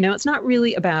spot. It's not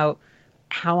really about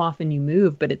how often you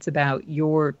move, but it's about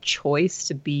your choice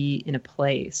to be in a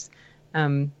place.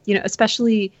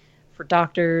 Especially for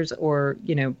doctors or,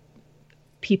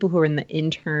 people who are in the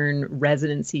intern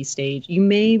residency stage, you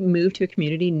may move to a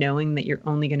community knowing that you're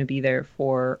only going to be there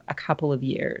for a couple of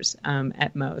years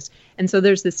at most. And so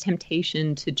there's this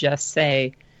temptation to just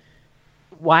say,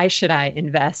 why should I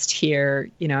invest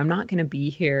here? I'm not going to be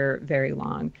here very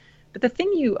long. But the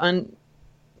thing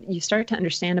you start to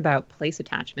understand about place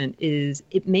attachment is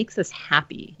it makes us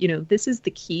happy. This is the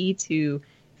key to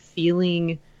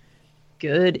feeling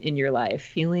good in your life,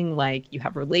 feeling like you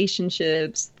have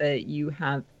relationships, that you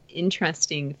have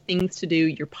interesting things to do,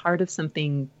 you're part of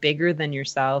something bigger than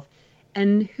yourself.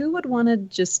 And who would want to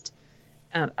just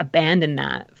abandon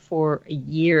that for a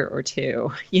year or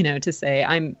two, to say,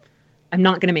 I'm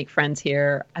not going to make friends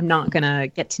here. I'm not going to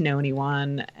get to know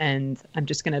anyone, and I'm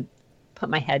just going to put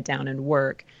my head down and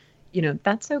work.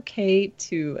 That's okay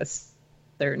to a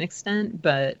certain extent,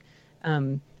 but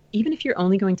even if you're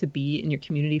only going to be in your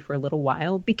community for a little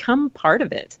while, become part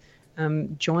of it.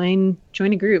 Join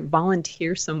a group,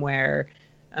 volunteer somewhere,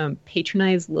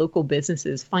 patronize local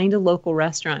businesses, find a local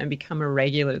restaurant and become a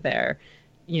regular there.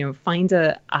 Find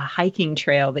a hiking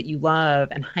trail that you love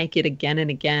and hike it again and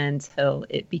again till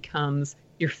it becomes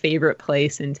your favorite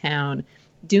place in town.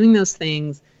 Doing those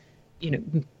things,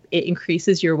 it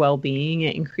increases your well-being,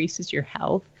 it increases your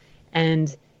health,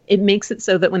 and it makes it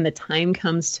so that when the time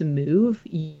comes to move,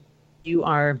 you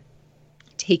are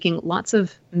taking lots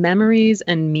of memories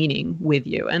and meaning with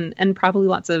you, and probably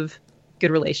lots of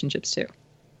good relationships too.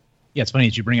 Yeah, it's funny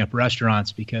that you bring up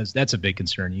restaurants, because that's a big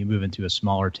concern. You move into a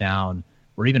smaller town,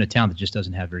 or even a town that just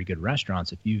doesn't have very good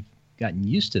restaurants. If you've gotten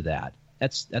used to that,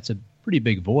 that's a pretty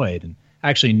big void. And I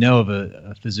actually know of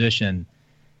a physician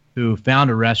who found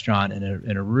a restaurant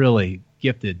and a really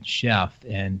gifted chef,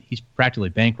 and he's practically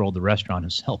bankrolled the restaurant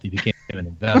himself. He became an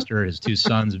investor. His two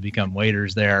sons have become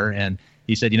waiters there, and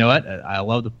he said, "You know what? I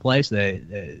love the place.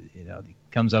 He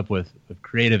comes up with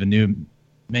creative and new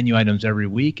menu items every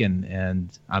week,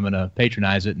 and I'm going to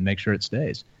patronize it and make sure it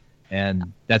stays."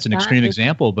 And that's an extreme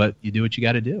example, but you do what you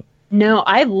got to do. No,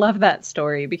 I love that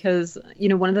story, because,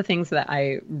 one of the things that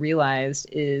I realized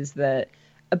is that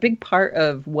a big part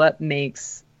of what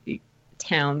makes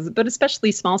towns, but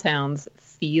especially small towns,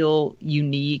 feel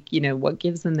unique, what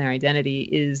gives them their identity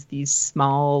is these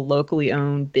small, locally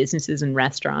owned businesses and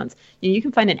restaurants. You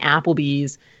can find an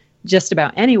Applebee's just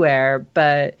about anywhere,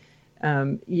 but,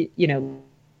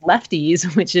 Lefty's,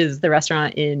 which is the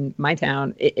restaurant in my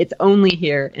town, it's only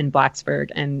here in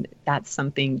Blacksburg, and that's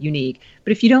something unique.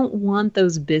 But if you don't want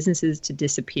those businesses to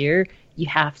disappear, you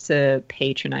have to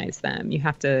patronize them. You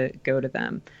have to go to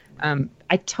them.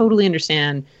 I totally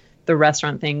understand the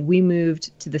restaurant thing. We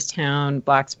moved to this town,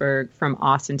 Blacksburg, from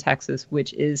Austin, Texas,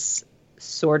 which is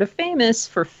sort of famous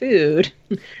for food,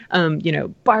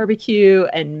 barbecue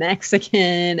and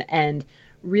Mexican, and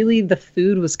really the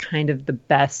food was kind of the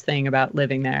best thing about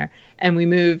living there. And we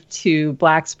moved to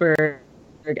Blacksburg,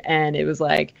 and it was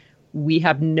like, we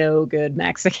have no good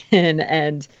Mexican,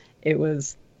 and it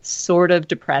was sort of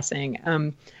depressing.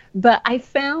 But I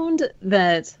found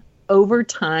that over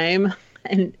time,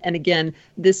 and again,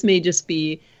 this may just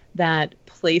be that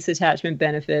place attachment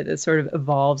benefit that sort of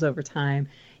evolves over time,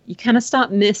 you kind of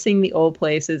stop missing the old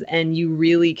places and you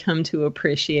really come to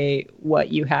appreciate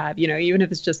what you have. Even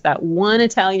if it's just that one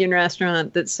Italian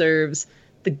restaurant that serves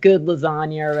the good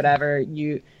lasagna or whatever,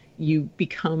 you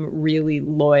become really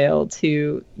loyal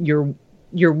to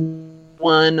your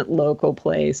one local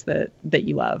place that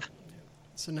you love.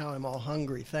 So now I'm all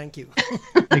hungry. Thank you.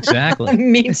 Exactly.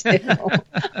 Me too.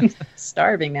 I'm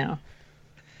starving now.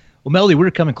 Well, Melody, we're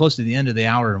coming close to the end of the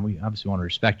hour, and we obviously want to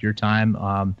respect your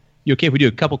time. You okay if we do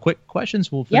a couple quick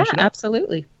questions? We'll finish it up.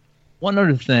 Absolutely. One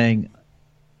other thing,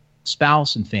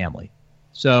 spouse and family.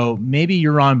 So maybe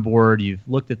you're on board, you've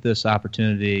looked at this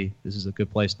opportunity, this is a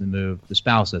good place to move, the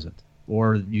spouse isn't.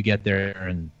 Or you get there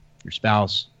and your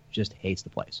spouse just hates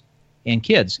the place. And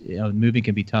kids, moving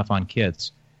can be tough on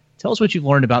kids. Tell us what you've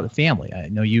learned about the family. I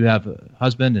know you have a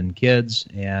husband and kids,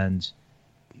 and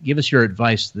give us your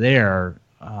advice there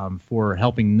for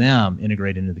helping them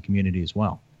integrate into the community as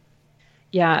well.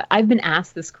 Yeah, I've been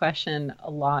asked this question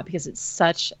a lot because it's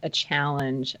such a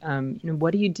challenge.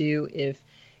 What do you do if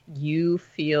you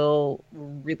feel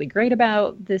really great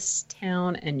about this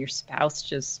town and your spouse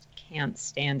just can't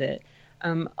stand it?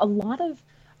 A lot of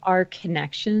our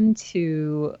connection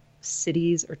to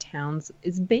cities or towns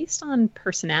is based on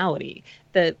personality.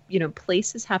 That,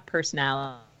 places have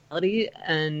personality,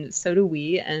 and so do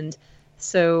we. And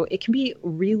so it can be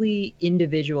really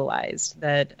individualized,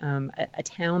 that a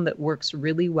town that works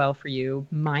really well for you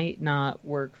might not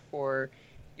work for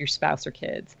your spouse or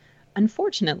kids.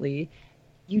 Unfortunately,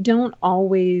 you don't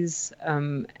always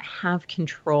have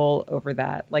control over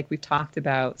that. Like we've talked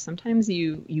about, sometimes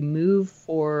you move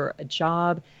for a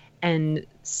job and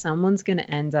someone's going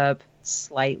to end up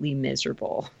slightly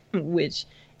miserable, which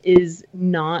is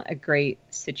not a great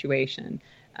situation.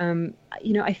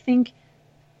 I think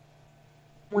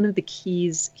one of the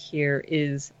keys here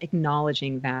is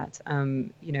acknowledging that,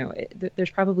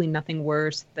 there's probably nothing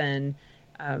worse than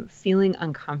feeling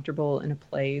uncomfortable in a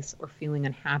place or feeling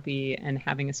unhappy and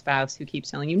having a spouse who keeps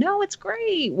telling you, no, it's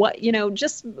great.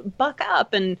 Just buck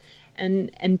up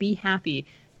and be happy.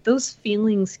 Those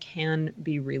feelings can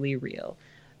be really real.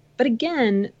 But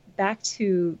again, back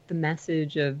to the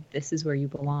message of this is where you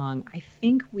belong. I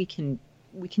think we can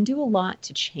do a lot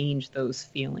to change those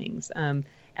feelings.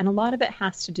 And a lot of it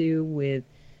has to do with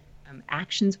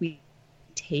actions we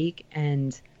take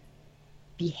and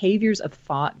behaviors of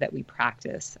thought that we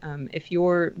practice. If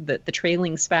you're the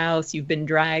trailing spouse, you've been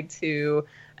dragged to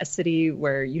a city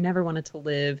where you never wanted to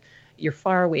live, you're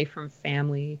far away from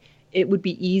family, it would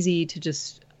be easy to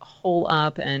just hole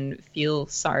up and feel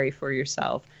sorry for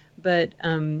yourself. But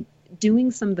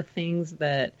doing some of the things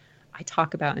that I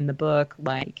talk about in the book,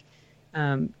 like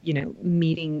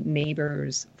meeting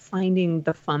neighbors, finding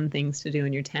the fun things to do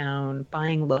in your town,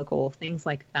 buying local, things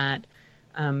like that,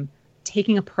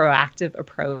 taking a proactive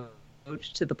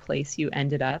approach to the place you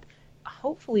ended up,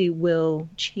 hopefully will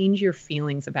change your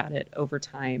feelings about it over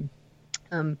time.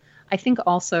 I think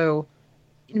also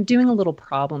doing a little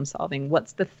problem solving.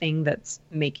 What's the thing that's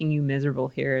making you miserable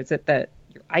here? Is it that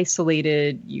you're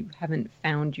isolated, you haven't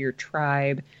found your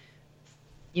tribe?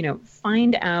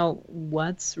 Find out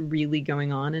what's really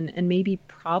going on and maybe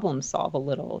problem solve a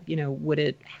little. Would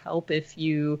it help if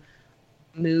you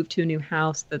moved to a new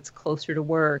house that's closer to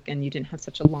work and you didn't have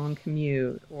such a long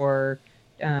commute? Or,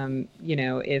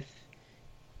 if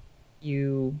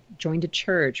you joined a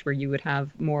church where you would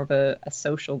have more of a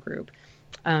social group.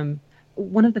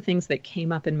 One of the things that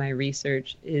came up in my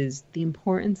research is the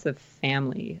importance of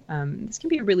family. This can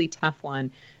be a really tough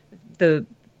one. The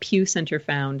Pew Center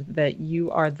found that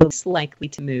you are the least likely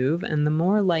to move and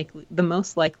the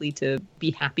most likely to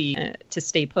be happy to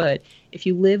stay put if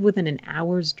you live within an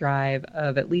hour's drive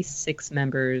of at least 6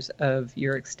 members of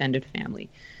your extended family.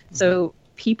 Mm-hmm. So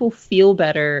people feel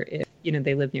better if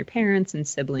they live near parents and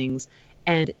siblings.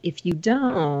 And if you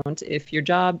don't, if your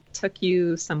job took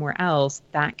you somewhere else,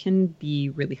 that can be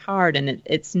really hard, and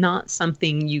it's not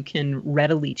something you can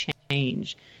readily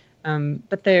change.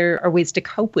 But there are ways to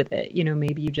cope with it.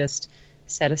 Maybe you just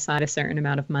set aside a certain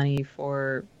amount of money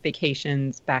for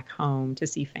vacations back home to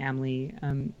see family,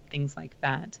 things like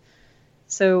that.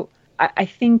 So I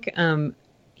think,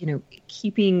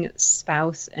 keeping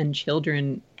spouse and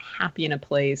children happy in a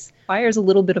place requires a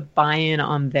little bit of buy-in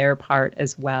on their part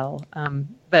as well.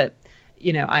 But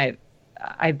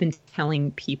I've been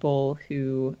telling people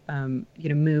who,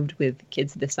 moved with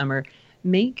kids this summer,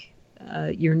 make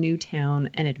your new town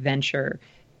an adventure.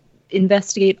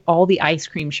 Investigate all the ice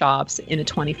cream shops in a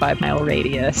 25-mile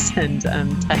radius and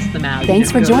test them out.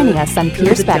 Thanks for joining us on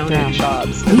Pure Spectrum.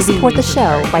 We support the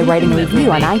show by writing a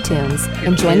review on iTunes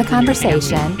and join the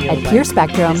conversation at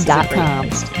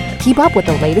purespectrum.com. Keep up with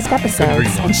the latest episodes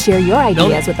and share your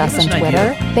ideas with us on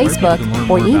Twitter, Facebook,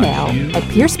 or email at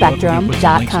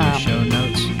PureSpectrum.com. Show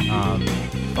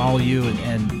notes, follow you,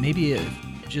 and maybe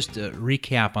just a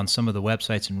recap on some of the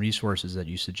websites and resources that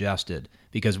you suggested,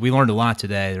 because we learned a lot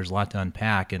today. There's a lot to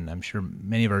unpack, and I'm sure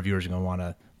many of our viewers are going to want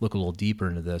to look a little deeper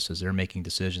into this as they're making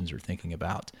decisions or thinking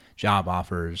about job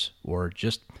offers or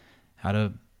just how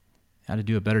to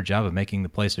do a better job of making the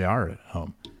place they are at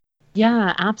home.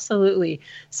 Yeah, absolutely.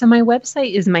 So my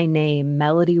website is my name,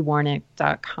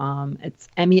 melodywarnick.com. It's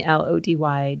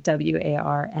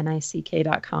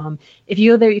MELODYWARNICK.com. If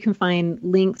you go there, you can find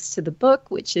links to the book,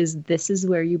 which is This Is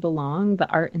Where You Belong, The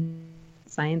Art and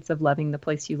Science of Loving the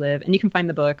Place You Live. And you can find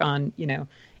the book on,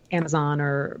 Amazon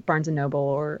or Barnes & Noble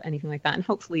or anything like that, and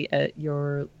hopefully at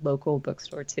your local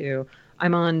bookstore too.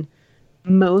 I'm on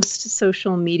most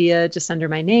social media just under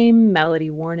my name, Melody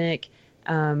Warnick.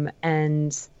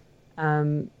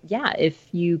 If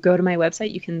you go to my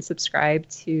website, you can subscribe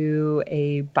to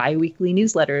a bi-weekly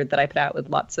newsletter that I put out with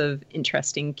lots of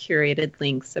interesting curated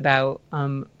links about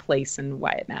place and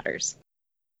why it matters.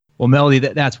 Well, Melody,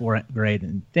 that's great.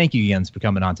 And thank you again for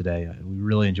coming on today. We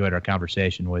really enjoyed our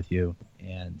conversation with you.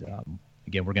 And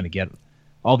again, we're going to get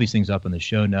all these things up in the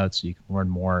show notes so you can learn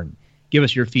more and give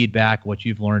us your feedback, what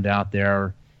you've learned out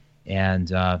there,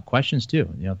 and questions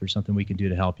too. If there's something we can do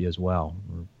to help you as well.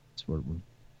 That's what we're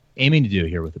aiming to do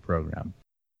here with the program.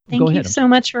 Thank you so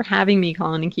much for having me,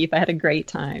 Colin and Keith. I had a great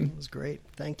time. It was great.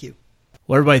 Thank you.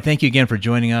 Well, everybody, thank you again for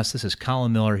joining us. This is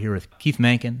Colin Miller here with Keith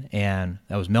Mencken, and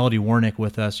that was Melody Warnick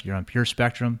with us. You're on Pure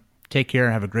Spectrum. Take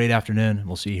care. Have a great afternoon, and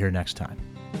we'll see you here next time.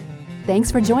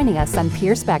 Thanks for joining us on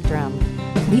Pure Spectrum.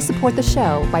 Please support the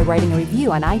show by writing a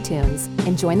review on iTunes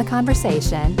and join the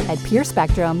conversation at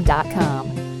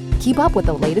PureSpectrum.com. Keep up with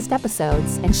the latest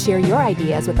episodes and share your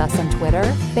ideas with us on Twitter,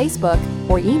 Facebook,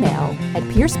 or email at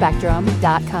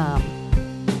PureSpectrum.com.